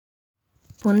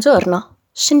Buongiorno,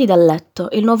 scendi dal letto,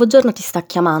 il nuovo giorno ti sta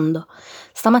chiamando.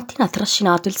 Stamattina ha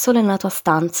trascinato il sole nella tua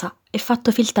stanza e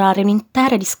fatto filtrare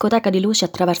un'intera discoteca di luci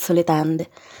attraverso le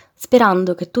tende,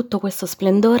 sperando che tutto questo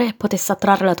splendore potesse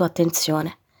attrarre la tua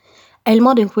attenzione. È il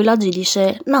modo in cui l'oggi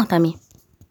dice: notami.